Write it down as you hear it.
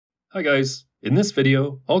Hi guys, in this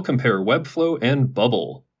video, I'll compare Webflow and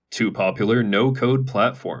Bubble, two popular no-code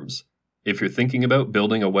platforms. If you're thinking about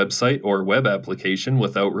building a website or web application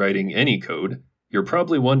without writing any code, you're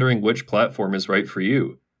probably wondering which platform is right for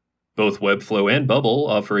you. Both Webflow and Bubble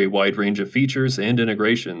offer a wide range of features and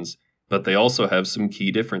integrations, but they also have some key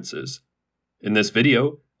differences. In this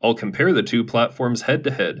video, I'll compare the two platforms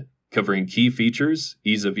head-to-head, covering key features,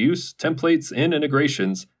 ease of use, templates, and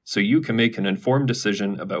integrations so you can make an informed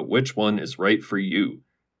decision about which one is right for you.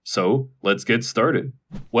 So, let's get started.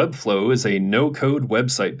 Webflow is a no-code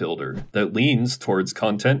website builder that leans towards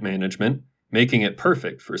content management, making it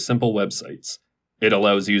perfect for simple websites. It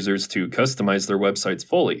allows users to customize their websites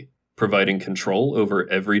fully, providing control over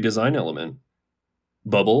every design element.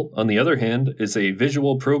 Bubble, on the other hand, is a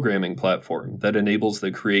visual programming platform that enables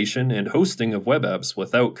the creation and hosting of web apps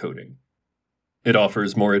without coding. It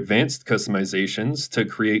offers more advanced customizations to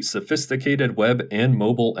create sophisticated web and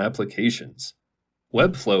mobile applications.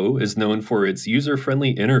 Webflow is known for its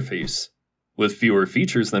user-friendly interface. With fewer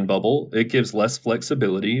features than Bubble, it gives less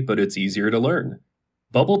flexibility, but it's easier to learn.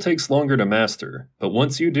 Bubble takes longer to master, but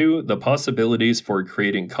once you do, the possibilities for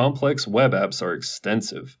creating complex web apps are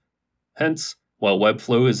extensive. Hence, while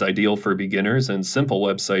Webflow is ideal for beginners and simple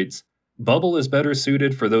websites, Bubble is better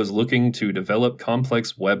suited for those looking to develop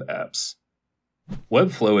complex web apps.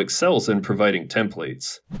 Webflow excels in providing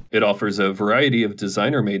templates. It offers a variety of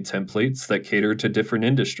designer-made templates that cater to different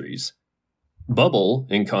industries. Bubble,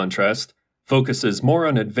 in contrast, focuses more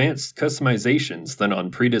on advanced customizations than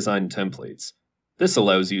on pre-designed templates. This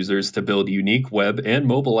allows users to build unique web and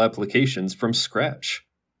mobile applications from scratch.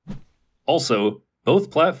 Also,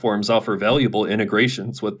 both platforms offer valuable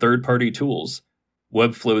integrations with third-party tools.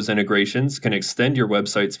 Webflow's integrations can extend your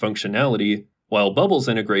website's functionality, while Bubble's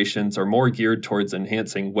integrations are more geared towards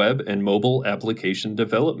enhancing web and mobile application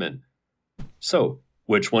development. So,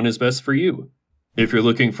 which one is best for you? If you're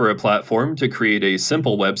looking for a platform to create a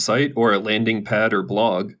simple website or a landing pad or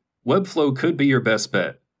blog, Webflow could be your best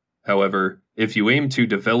bet. However, if you aim to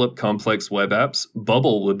develop complex web apps,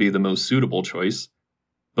 Bubble would be the most suitable choice.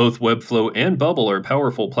 Both Webflow and Bubble are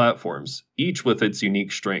powerful platforms, each with its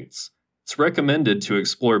unique strengths. It's recommended to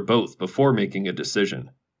explore both before making a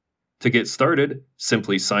decision. To get started,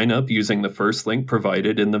 simply sign up using the first link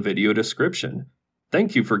provided in the video description.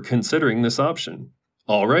 Thank you for considering this option.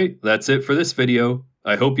 Alright, that's it for this video.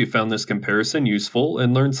 I hope you found this comparison useful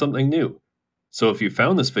and learned something new. So if you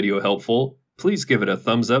found this video helpful, please give it a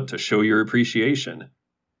thumbs up to show your appreciation.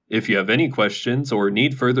 If you have any questions or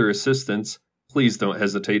need further assistance, please don't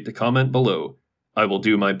hesitate to comment below. I will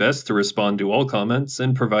do my best to respond to all comments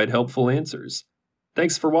and provide helpful answers.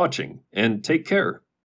 Thanks for watching, and take care.